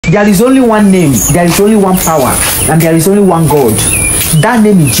There is only one name, there is only one power, and there is only one God. That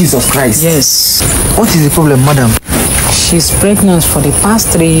name is Jesus Christ. Yes. What is the problem, madam? She's pregnant for the past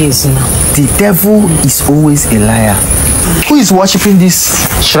 3 years now. The devil is always a liar. Who is worshiping this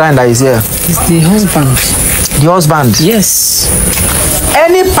shrine that is here? It's the husband. The husband? Yes.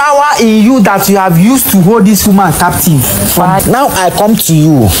 Any power in you that you have used to hold this woman captive. Now I come to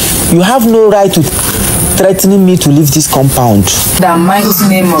you. You have no right to threatening me to leave this compound. The mighty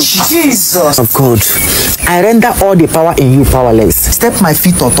name of Jesus. Of God. I render all the power in you powerless. Step my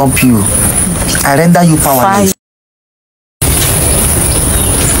feet on top you. I render you powerless.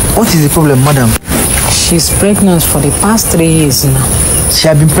 What is the problem, madam? She's pregnant for the past 3 years now. She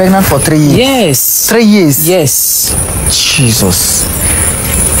has been pregnant for 3 years? Yes. 3 years? Yes. Jesus.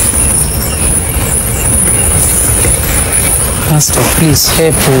 Pastor, please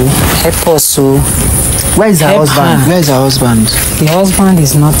help us. Where is her husband? Where is her husband? The husband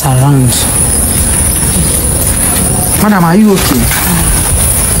is not around. Madam, are you okay?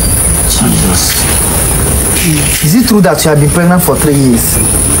 Jesus. Is it true that you have been pregnant for 3 years?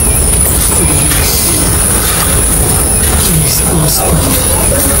 Yes, Pastor.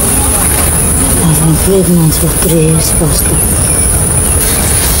 I've been pregnant for 3 years, Pastor.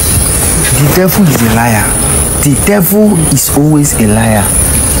 The devil is a liar. The devil is always a liar.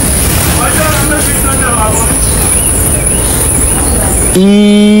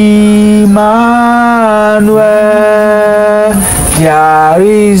 Emmanuel, there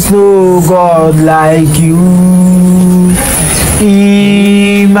is no God like you.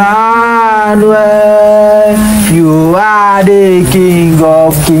 Emmanuel, you are the King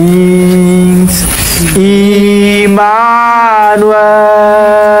of Kings. Emmanuel,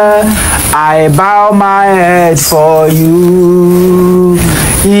 I bow my head for you.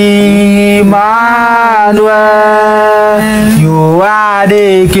 Emmanuel, you are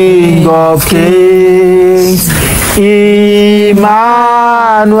the King of Kings. Emmanuel,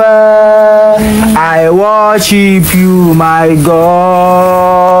 I worship you, my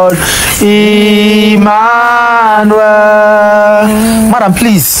God. Emmanuel. Madam,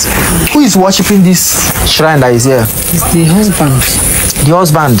 please, who is worshiping this shrine that is here? It's the husband. The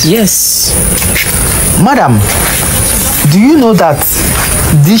husband? Yes. Madam, do you know that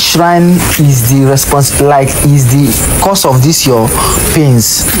this shrine is the cause of this your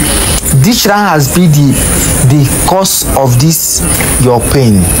pains? This shrine has been the cause of this your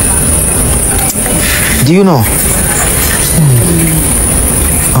pain. Do you know?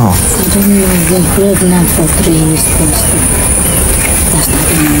 Oh. I don't know, I've been pregnant for 3 years, Pastor.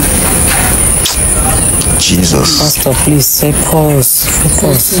 Jesus. Pastor, please help us. Help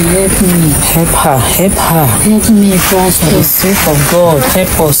us. Help me. Help her. Help her. Help me, Pastor. For the sake of God,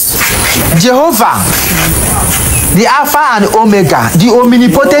 help us. Jehovah, the Alpha and Omega, the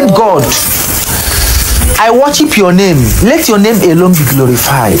omnipotent God, I worship your name. Let your name alone be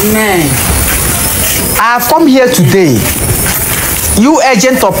glorified. Amen. I have come here today. You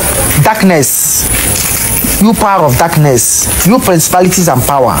agent of darkness, you power of darkness, you principalities and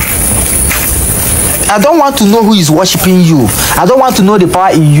power. I don't want to know who is worshiping you. I don't want to know the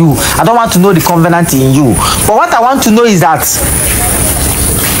power in you. I don't want to know the covenant in you. But what I want to know is that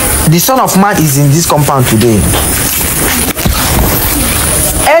the Son of Man is in this compound today.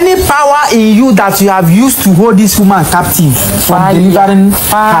 Any power in you that you have used to hold this woman captive from delivering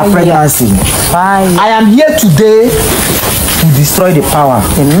her pregnancy, I am here today to destroy the power.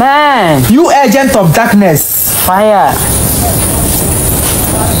 Amen. You agent of darkness. Fire.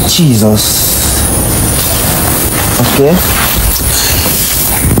 Jesus. Okay.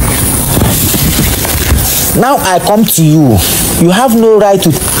 Now I come to you. You have no right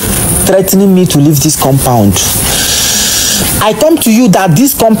to threatening me to leave this compound. I come to you that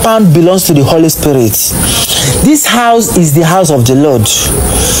this compound belongs to the Holy Spirit. This house is the house of the Lord.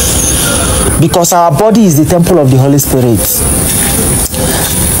 Because our body is the temple of the Holy Spirit.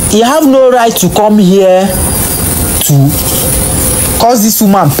 You have no right to come here to cause this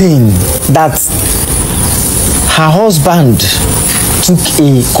woman pain that her husband took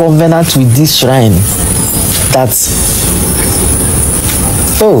a covenant with this shrine. That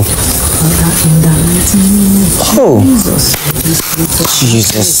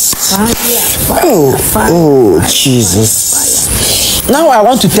Jesus. Jesus. Now I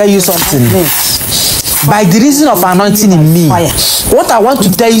want to tell you something. By the reason of anointing in me, what I want to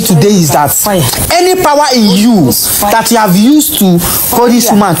tell you today is that any power in you that you have used to hold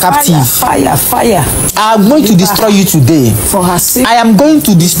this woman captive, I am going to destroy you today. For her sake. I am going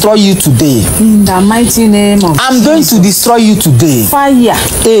to destroy you today. In the mighty name of I'm going to destroy you today. Fire.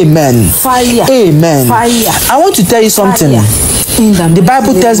 Amen. Fire. Amen. Fire. I want to tell you something. Fire. The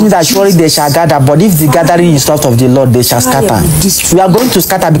Bible tells me that surely they shall gather, but if the gathering is not of the Lord, they shall scatter. We are going to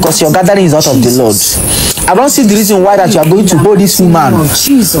scatter because your gathering is not of the Lord. I don't see the reason why that you are going to hold this woman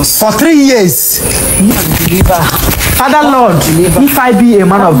for 3 years. Father Lord, if I be a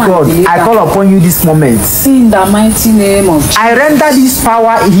man of God, I call upon you this moment. In the mighty name of Jesus. I render this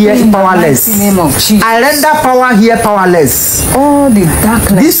power here powerless. In the mighty name of Jesus. I render power here powerless. All the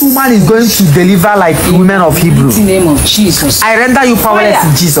darkness. This woman is going to deliver like women of Hebrew. In the name of Jesus. I render you powerless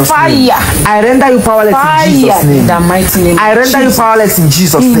in Jesus' name. I render you powerless in Jesus' name. In the mighty name. I render you powerless in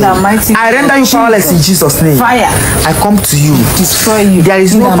Jesus' name. I render you powerless in Jesus' name. Fire. I come to you. Destroy you. There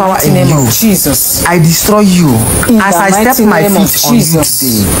is no power in you. Jesus. I destroy you. As I step my feet on you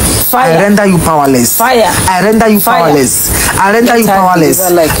today, I render you powerless. Fire. I render you powerless. I render you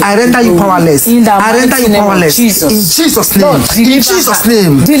powerless. I render you powerless. I render you powerless. In Jesus' name. In Jesus'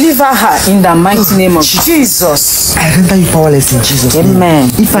 name. Deliver her in the mighty name of Jesus. I render you powerless in Jesus' name. Amen.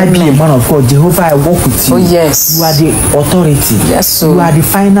 If I be a man of God, Jehovah, I walk with you. Oh yes. You are the authority. Yes, so. You are the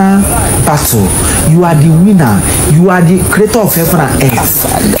final battle. You are the winner. You are the creator of heaven and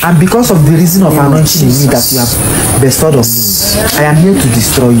earth. And because of the reason of anointing in me that you have bestowed on me, I am here to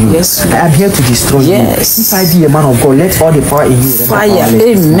destroy you. Yes. I am here to destroy you. If I be a man of God, let all the power in you fire.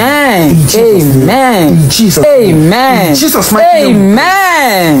 Amen. Amen. In Jesus' name. Amen. In Jesus' mighty name.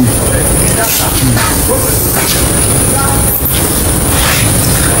 Amen.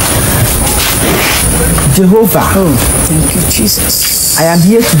 Jehovah. Oh, thank you, Jesus. I am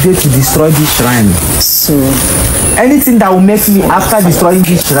here today to destroy this shrine. So anything that will make me after destroying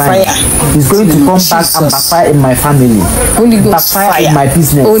this shrine is going to come back and backfire in my family. Holy Ghost backfire fire. In my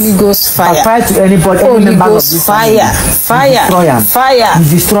business. Holy Ghost fire. Backfire to anybody. Holy any member Ghost of this fire. family. Fire. Fire. You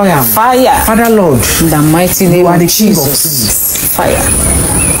destroy him. Fire. Father Lord, in the mighty name of Jesus. Fire.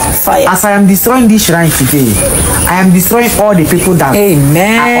 Fire. As I am destroying this shrine today, I am destroying all the people that are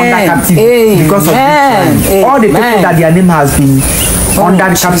under captivity because of this shrine. All the people that their name has been under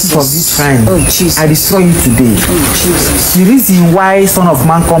the captive of this shrine. I destroy you today. The reason why Son of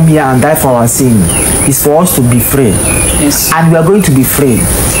Man come here and die for our sin is for us to be free. Yes. And we are going to be free.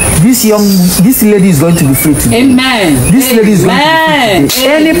 This lady is going to be free today. Amen. This lady is going to be free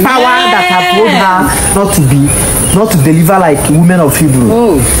today. Any power that have told her not to deliver like women of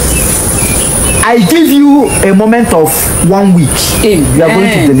Hebrew. I give you a moment of 1 week. Amen. You are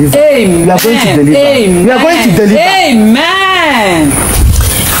going to deliver. Amen. You are going to deliver. Amen. You are going to deliver. Amen.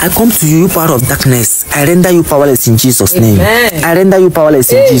 I come to you, power of darkness. I render you powerless in Jesus' name. Amen. I render you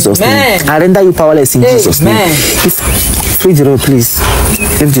powerless in Jesus' name. I render you powerless in Jesus' name. Leave the road, please.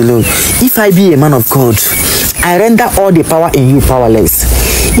 Leave the road. If I be a man of God, I render all the power in you powerless.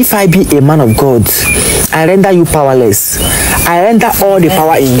 If I be a man of God, I render you powerless. I render all the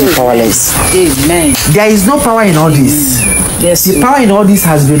power in you powerless. Amen. There is no power in all this. Yes. The power in all this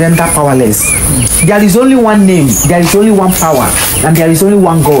has been rendered powerless. There is only one name, there is only one power, and there is only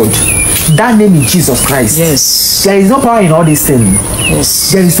one God. That name is Jesus Christ. Yes. There is no power in all this thing.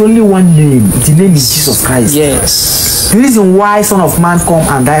 Yes. There is only one name. The name is Jesus Christ. Yes. The reason why Son of Man come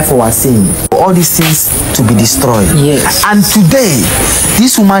and die for our sin, for all these things to be destroyed. Yes. And today,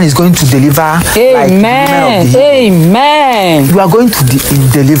 this woman is going to deliver. Amen. Like Amen. You are going to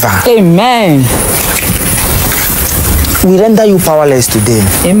deliver. Amen. We render you powerless today.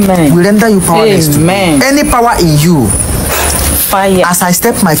 Amen. We render you powerless Amen. today. Any power in you, fire. As I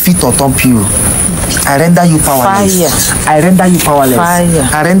step my feet atop you, I render you powerless. Fire. I render you powerless. Fire.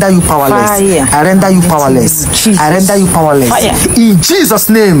 I render you powerless. Fire. I render you powerless. I render you powerless. Fire. In Jesus'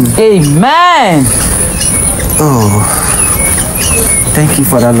 name. Amen. Oh. Thank you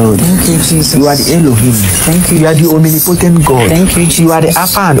for that, Lord. Thank you, Jesus. You are the Elohim. Thank you. You are the omnipotent God. Thank you, Jesus. You are the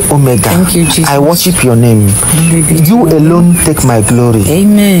Alpha and Omega. Thank you, Jesus. I worship your name. You alone take my glory.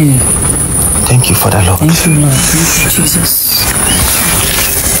 Amen. Thank you for that, Lord. Thank you, Lord. Thank you, Jesus.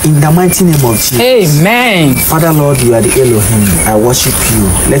 In the mighty name of Jesus. Amen. Father, Lord, you are the Elohim. I worship you.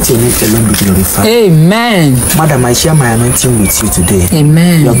 Let your name alone be glorified. Amen. Madam, I share my anointing with you today.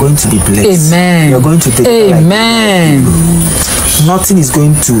 Amen. You are going to be blessed. Amen. You are going to take. Amen. Nothing is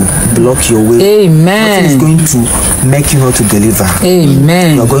going to block your way. Amen. Nothing is going to make you not to deliver.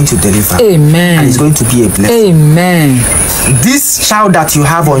 Amen. You are going to deliver. Amen. And it's going to be a blessing. Amen. This child that you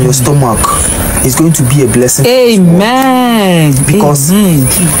have on your stomach is going to be a blessing. Amen. Because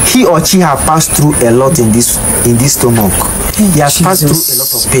he or she have passed through a lot in this stomach. He has passed through a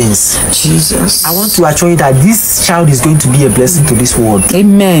lot of pains. Jesus. I want to assure you that this child is going to be a blessing to this world.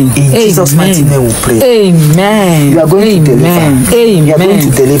 Amen. In Jesus' mighty name we pray. Amen. You are going to deliver. Amen. You are going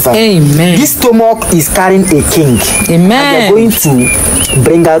to deliver. Amen. This stomach is carrying a king. Amen. And you are going to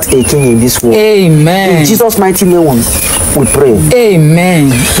bring out a king in this world. Amen. In Jesus' mighty name we pray. Amen.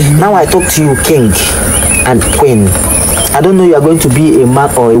 Now I talk to you, king and queen. I don't know you are going to be a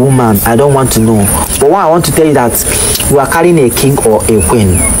man or a woman. I don't want to know. But what I want to tell you that you are carrying a king or a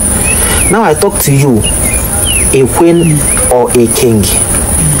queen. Now I talk to you, a queen or a king.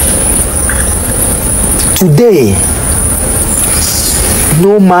 Today,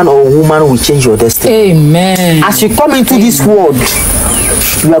 no man or woman will change your destiny. Amen. As you come into this world,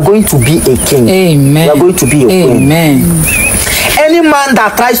 you are going to be a king. Amen. You are going to be a queen. Amen. Any man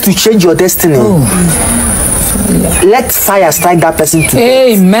that tries to change your destiny, let fire strike that person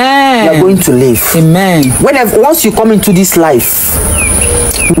today. Amen. You are going to live. Amen. Once you come into this life,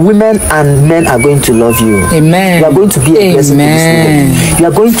 women and men are going to love you. Amen. You are going to be a blessing to this world. You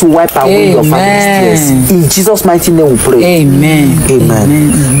are going to wipe away your family's tears. In Jesus' mighty name we pray. Amen.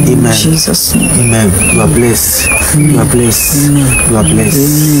 Amen. Amen. Jesus' name. Amen. You are blessed. You are blessed. You are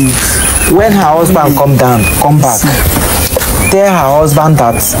blessed. When her husband come back, tell her husband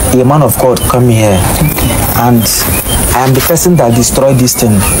that a man of God come here, and I am the person that destroyed this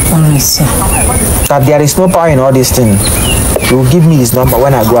thing. That there is no power in all this thing. He will give me his number.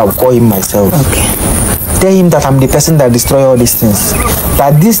 When I go, I will call him myself. Okay. Tell him that I'm the person that destroy all these things.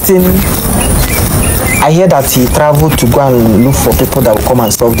 That this thing, I hear that he traveled to go and look for people that will come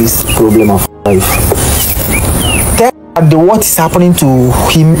and solve this problem of life. Tell him that what is happening to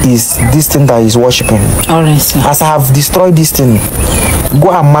him is this thing that he's worshiping. All right, sir. As I have destroyed this thing,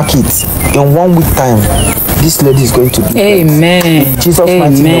 go and mark it. In 1 week time, this lady is going to be Amen. Jesus'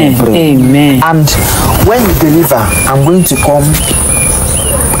 mighty name we pray. Amen. And when you deliver, I'm going to come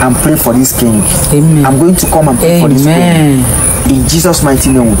and pray for this king. Amen. I'm going to come and pray for this queen. In Jesus'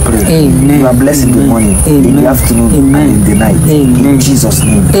 mighty name we pray. Amen. You are blessed in the morning, in the afternoon, and in the night. Amen. In Jesus'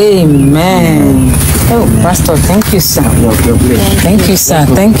 name. Amen. Oh, Pastor, thank you, sir. You're blessed. Thank you, sir.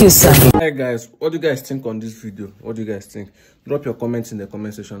 Thank you, sir. Hey guys, what do you guys think on this video? What do you guys think? Drop your comments in the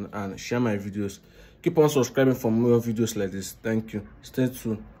comment section and share my videos. Keep on subscribing for more videos like this. Thank you. Stay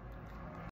tuned.